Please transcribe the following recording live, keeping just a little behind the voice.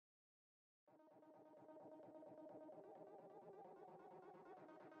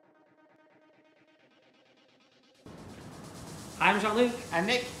I'm Jean-Luc. I'm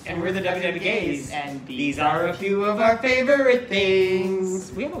Nick. And we're the WW Gays. And these are a few of our favorite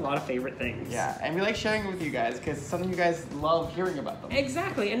things. We have a lot of favorite things. Yeah, and we like sharing it with you guys because some of you guys love hearing about them.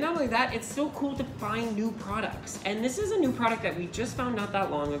 Exactly, and not only that, it's so cool to find new products. And this is a new product that we just found not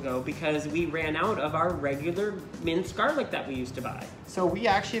that long ago because we ran out of our regular minced garlic that we used to buy. So we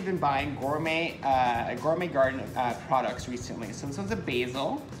actually have been buying Gourmet Garden products recently. So this one's a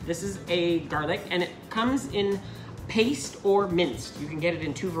basil. This is a garlic, and it comes in paste or minced. You can get it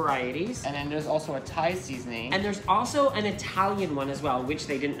in 2 varieties. And then there's also a Thai seasoning. And there's also an Italian one as well, which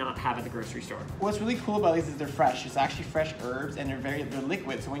they did not have at the grocery store. What's really cool about these is they're fresh. It's actually fresh herbs, and they're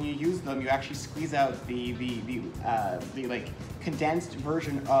liquid. So when you use them, you actually squeeze out the like condensed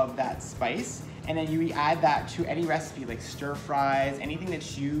version of that spice, and then you add that to any recipe like stir fries, anything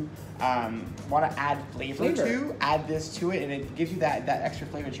that you want to add flavor to. Add this to it, and it gives you that extra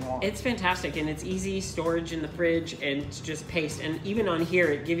flavor that you want. It's fantastic, and it's easy storage in the fridge, and it's just paste. And even on here,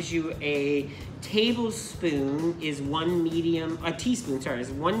 it gives you a tablespoon is 1 medium, a teaspoon, sorry,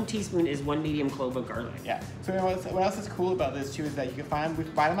 is 1 teaspoon is 1 medium clove of garlic. Yeah. So what else is cool about this too is that you can find them.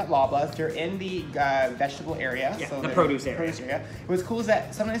 We buy them at Loblaws. They're in the vegetable area. Yeah, so the produce area. What's cool is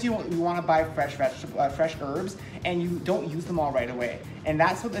that sometimes you want to buy fresh herbs, and you don't use them all right away. And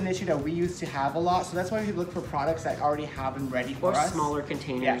that's an issue that we used to have a lot. So that's why we look for products that already have them ready for us. Or smaller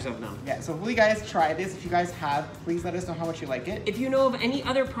containers of them. Yeah. So will you guys try this? If you guys have, please let us know how much you like it. If you know of any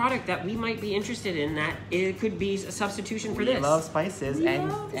other product that we might be interested in that it could be a substitution for this. We love spices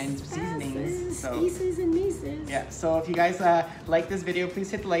and seasonings. Spices and mices. Yeah. So if you guys like this video,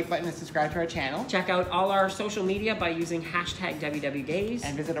 please hit the like button and subscribe to our channel. Check out all our social media by using #WWGays.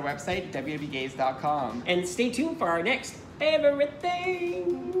 And visit our website, www.gays.com. And stay tuned for our next favorite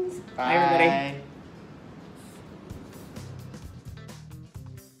things. Bye. Bye, everybody.